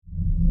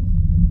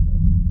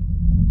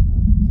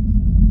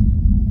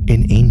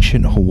In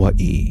ancient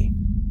Hawaii,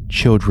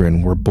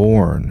 children were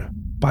born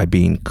by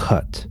being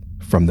cut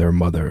from their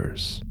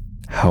mothers.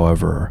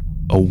 However,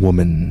 a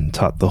woman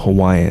taught the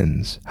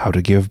Hawaiians how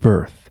to give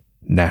birth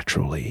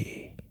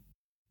naturally.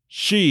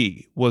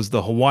 She was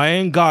the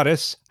Hawaiian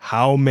goddess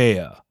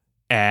Haumea,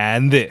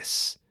 and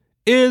this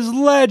is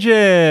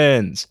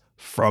Legends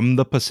from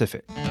the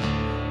Pacific.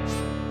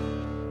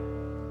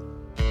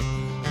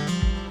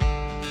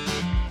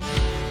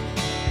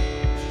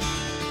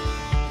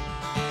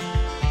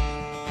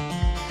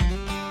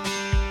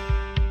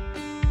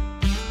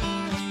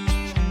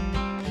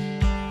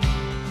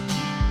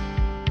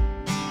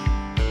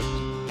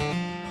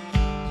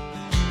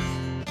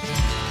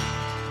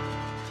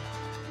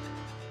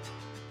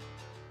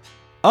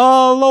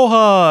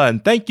 Aloha,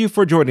 and thank you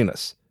for joining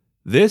us.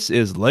 This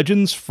is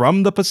Legends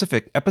from the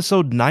Pacific,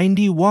 episode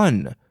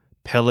 91,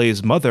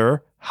 Pele's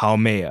Mother,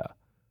 Haumea.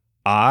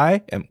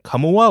 I am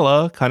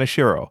Kamuela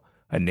Kaneshiro,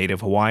 a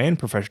native Hawaiian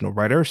professional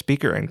writer,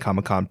 speaker, and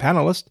Comic-Con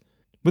panelist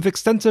with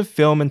extensive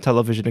film and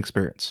television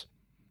experience.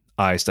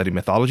 I study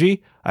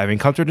mythology, I've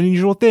encountered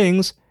unusual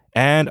things,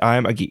 and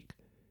I'm a geek.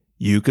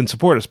 You can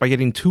support us by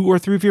getting 2 or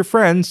 3 of your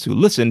friends to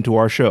listen to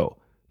our show.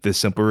 This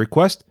simple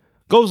request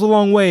goes a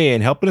long way in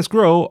helping us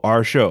grow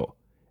our show.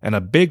 And a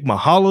big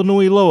mahalo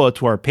nui loa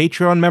to our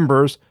Patreon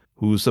members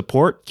whose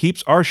support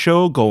keeps our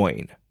show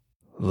going.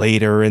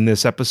 Later in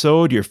this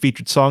episode, your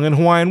featured song in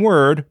Hawaiian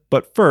word,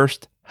 but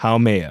first,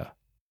 Haumea.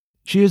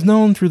 She is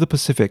known through the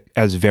Pacific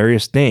as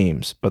various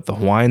names, but the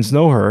Hawaiians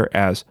know her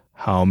as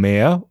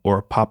Haumea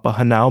or Papa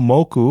Hanau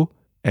Moku,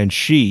 and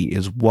she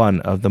is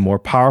one of the more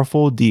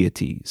powerful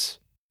deities.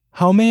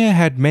 Haumea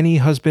had many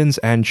husbands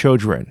and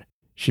children.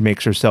 She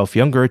makes herself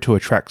younger to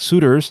attract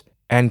suitors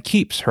and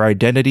keeps her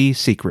identity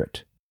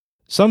secret.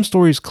 Some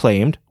stories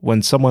claimed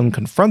when someone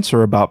confronts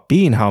her about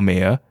being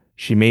Haumea,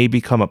 she may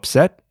become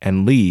upset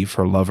and leave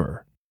her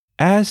lover.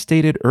 As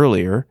stated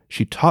earlier,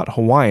 she taught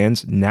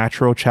Hawaiians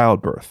natural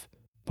childbirth,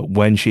 but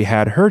when she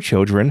had her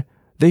children,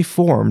 they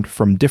formed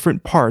from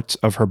different parts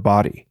of her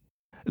body.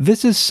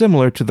 This is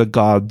similar to the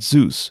god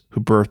Zeus, who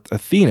birthed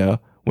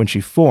Athena when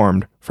she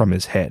formed from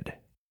his head.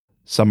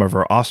 Some of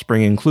her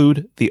offspring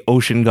include the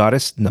ocean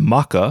goddess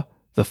Namaka,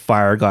 the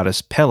fire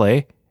goddess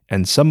Pele,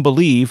 and some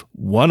believe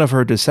one of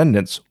her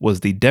descendants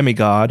was the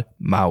demigod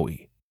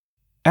Maui.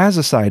 As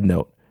a side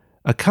note,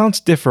 accounts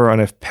differ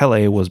on if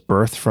Pele was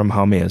birthed from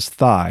Haumea's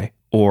thigh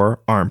or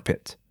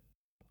armpit.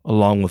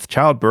 Along with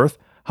childbirth,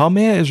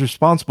 Haumea is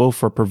responsible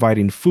for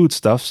providing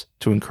foodstuffs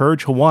to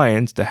encourage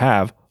Hawaiians to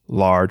have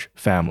large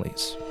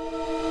families.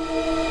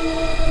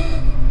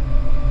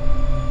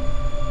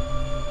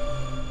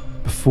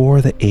 Before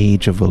the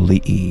age of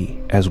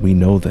Ali'i, as we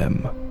know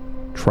them,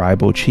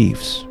 tribal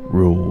chiefs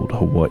ruled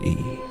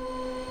Hawaii.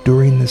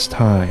 During this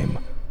time,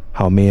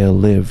 Haumea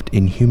lived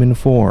in human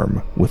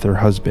form with her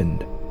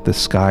husband, the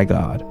sky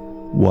god,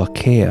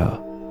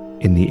 Wakea,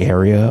 in the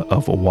area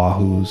of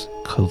Oahu's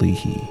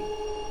Kalihi.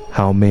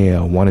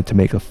 Haumea wanted to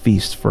make a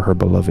feast for her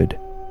beloved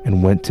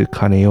and went to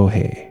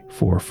Kaneohe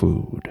for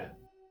food.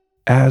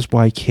 As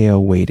Wakea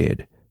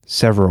waited,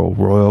 several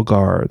royal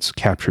guards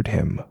captured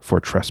him for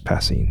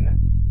trespassing.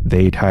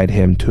 They tied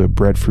him to a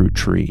breadfruit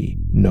tree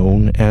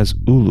known as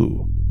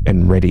Ulu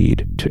and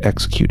readied to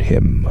execute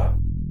him.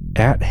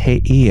 At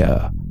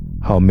Heia,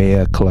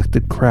 Haumea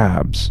collected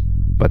crabs,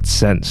 but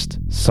sensed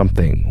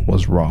something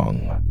was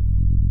wrong.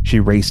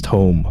 She raced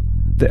home.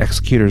 The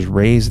executors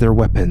raised their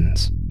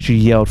weapons. She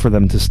yelled for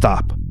them to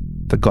stop.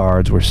 The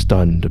guards were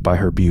stunned by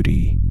her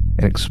beauty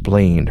and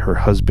explained her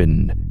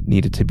husband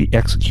needed to be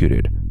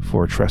executed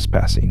for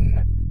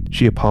trespassing.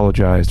 She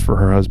apologized for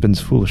her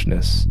husband's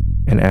foolishness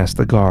and asked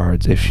the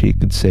guards if she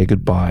could say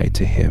goodbye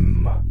to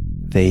him.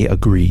 They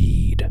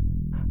agreed.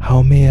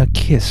 Haumea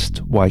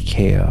kissed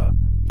Wakea,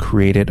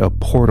 created a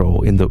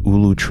portal in the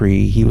ulu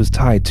tree he was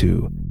tied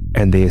to,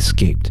 and they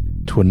escaped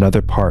to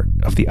another part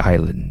of the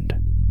island.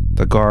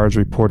 The guards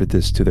reported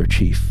this to their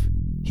chief.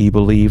 He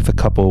believed the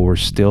couple were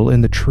still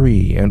in the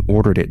tree and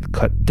ordered it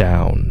cut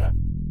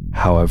down.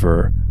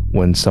 However,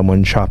 when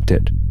someone chopped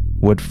it,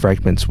 wood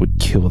fragments would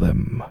kill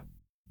them.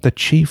 The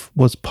chief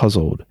was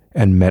puzzled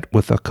and met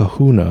with a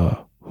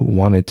kahuna who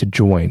wanted to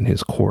join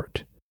his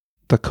court.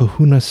 The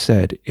kahuna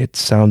said it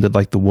sounded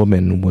like the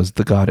woman was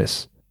the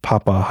goddess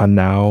Papa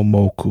Hanau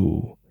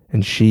Moku,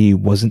 and she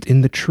wasn't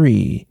in the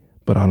tree,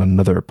 but on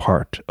another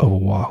part of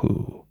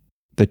Oahu.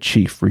 The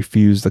chief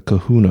refused the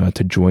kahuna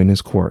to join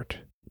his court,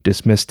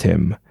 dismissed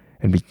him,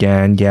 and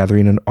began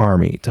gathering an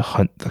army to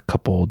hunt the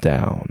couple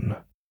down.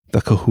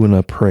 The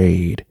kahuna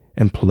prayed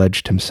and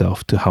pledged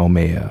himself to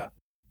Haumea.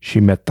 She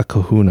met the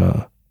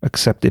kahuna,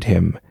 accepted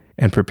him,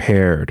 and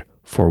prepared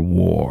for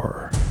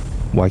war.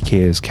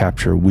 Waikea's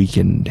capture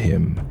weakened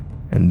him,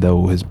 and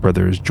though his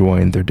brothers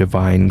joined their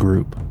divine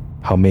group,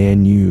 Haumea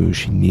knew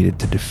she needed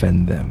to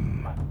defend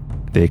them.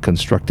 They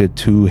constructed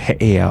 2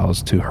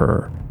 he'eaus to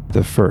her,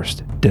 the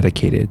first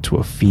dedicated to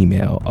a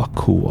female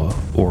akua,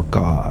 or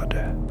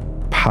god.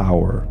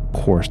 Power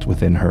coursed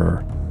within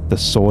her. The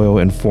soil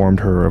informed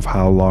her of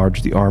how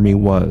large the army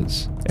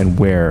was and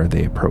where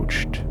they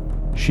approached.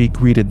 She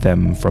greeted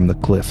them from the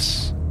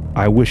cliffs.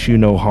 "I wish you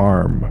no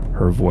harm,"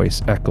 her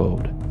voice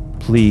echoed.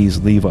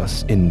 "Please leave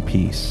us in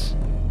peace."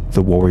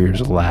 The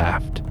warriors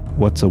laughed.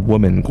 "What's a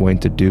woman going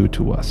to do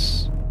to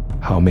us?"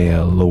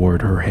 Haumea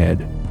lowered her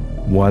head.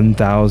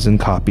 1,000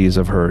 copies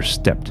of her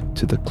stepped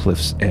to the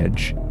cliff's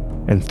edge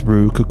and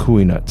threw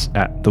kukui nuts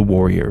at the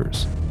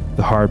warriors.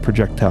 The hard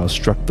projectiles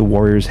struck the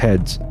warriors'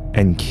 heads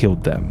and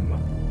killed them.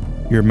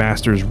 "Your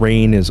master's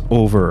reign is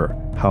over,"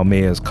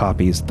 Haumea's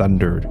copies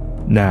thundered.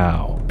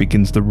 "Now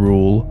begins the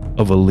rule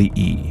of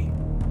Ali'i."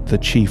 The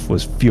chief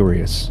was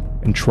furious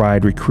and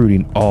tried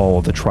recruiting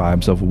all the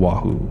tribes of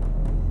Oahu.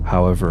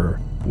 However,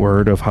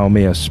 word of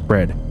Haumea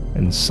spread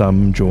and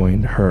some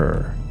joined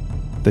her.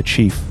 The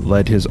chief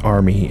led his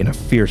army in a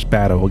fierce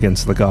battle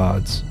against the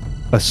gods.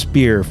 A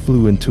spear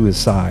flew into his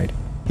side.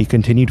 He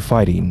continued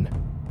fighting,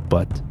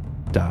 but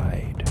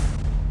died.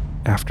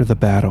 After the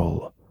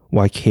battle,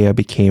 Waikea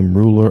became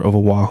ruler of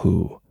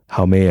Oahu.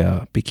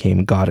 Haumea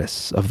became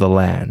goddess of the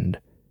land,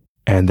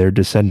 and their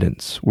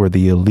descendants were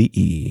the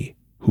Ali'i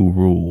who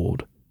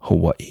ruled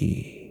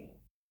Hawaii.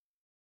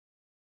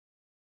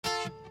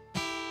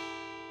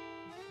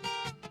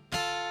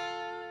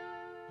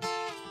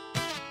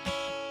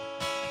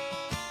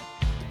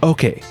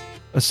 Okay,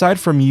 aside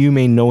from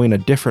Yume knowing a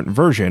different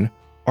version,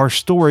 our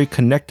story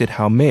connected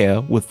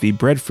Haumea with the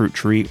breadfruit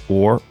tree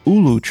or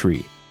ulu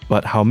tree,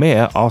 but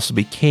Haumea also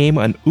became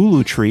an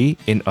ulu tree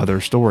in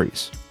other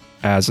stories.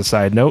 As a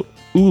side note,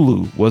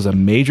 ulu was a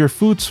major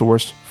food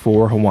source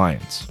for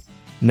Hawaiians.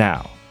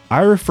 Now,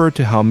 I refer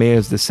to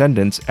Haumea's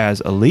descendants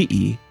as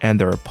Ali'i and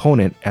their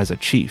opponent as a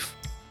chief.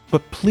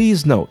 But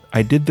please note,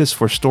 I did this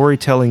for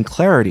storytelling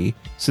clarity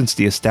since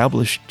the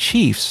established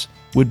chiefs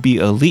would be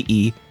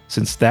Ali'i,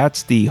 since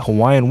that's the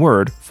Hawaiian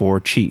word for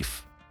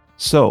chief.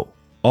 So,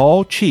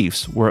 all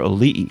chiefs were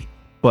Ali'i,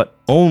 but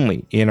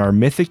only in our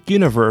mythic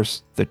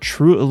universe, the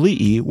true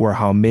Ali'i were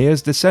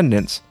Haumea's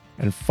descendants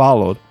and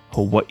followed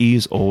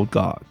Hawaii's old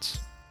gods.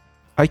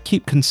 I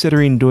keep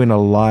considering doing a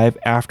live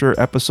after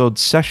episode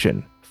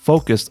session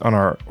focused on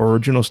our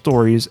original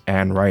stories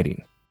and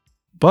writing.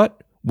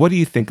 But what do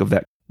you think of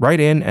that? Write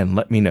in and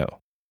let me know.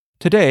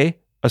 Today,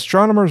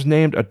 astronomers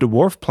named a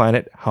dwarf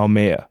planet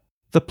Haumea.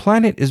 The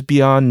planet is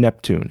beyond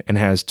Neptune and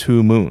has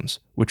 2 moons,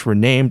 which were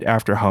named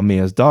after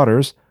Haumea's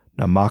daughters,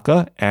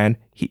 Namaka and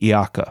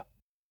Hi'iaka.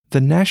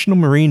 The National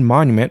Marine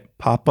Monument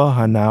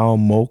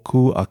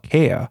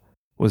Papahanaumokuakea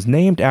was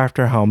named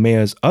after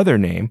Haumea's other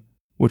name,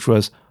 which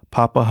was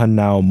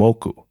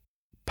Papahanaumoku.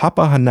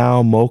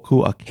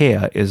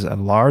 Papahanaumokuakea is a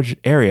large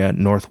area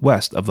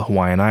northwest of the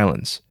Hawaiian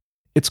Islands.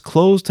 It's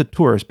closed to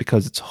tourists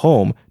because it's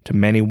home to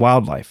many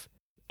wildlife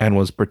and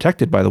was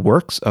protected by the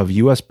works of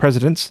U.S.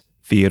 Presidents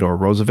Theodore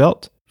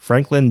Roosevelt,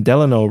 Franklin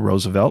Delano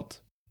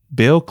Roosevelt,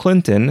 Bill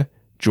Clinton,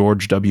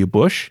 George W.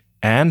 Bush,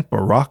 and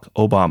Barack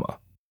Obama.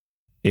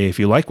 If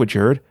you like what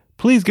you heard,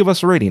 please give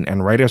us a rating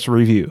and write us a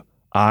review.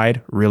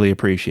 I'd really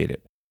appreciate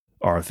it.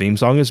 Our theme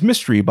song is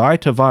Mystery by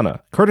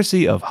Tavana,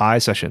 courtesy of High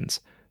Sessions.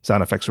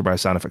 Sound effects are by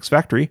Sound Effects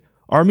Factory.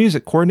 Our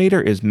music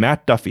coordinator is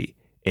Matt Duffy,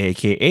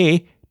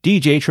 aka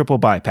DJ Triple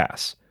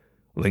Bypass.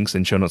 Links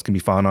and show notes can be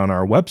found on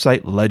our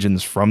website,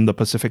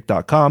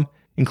 legendsfromthepacific.com,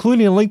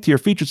 including a link to your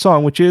featured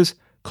song, which is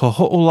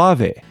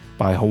Koho'olave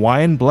by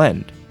Hawaiian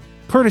Blend,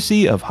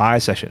 courtesy of High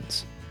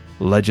Sessions.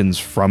 Legends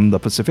from the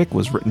Pacific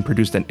was written,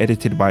 produced, and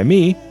edited by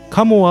me,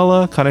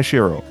 Kamuela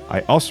Kaneshiro.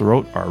 I also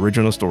wrote our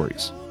original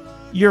stories.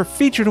 Your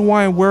featured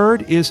Hawaiian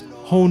word is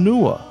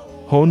honua.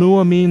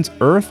 Honua means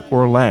earth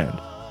or land.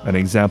 An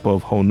example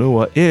of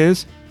honua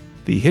is,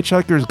 The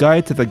Hitchhiker's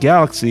Guide to the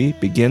Galaxy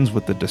begins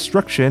with the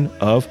destruction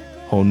of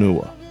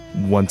Honua.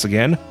 Once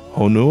again,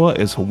 honua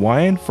is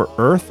Hawaiian for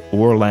earth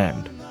or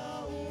land.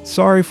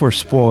 Sorry for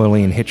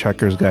spoiling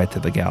Hitchhiker's Guide to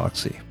the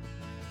Galaxy.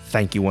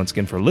 Thank you once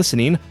again for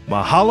listening.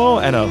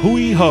 Mahalo and a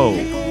hui ho!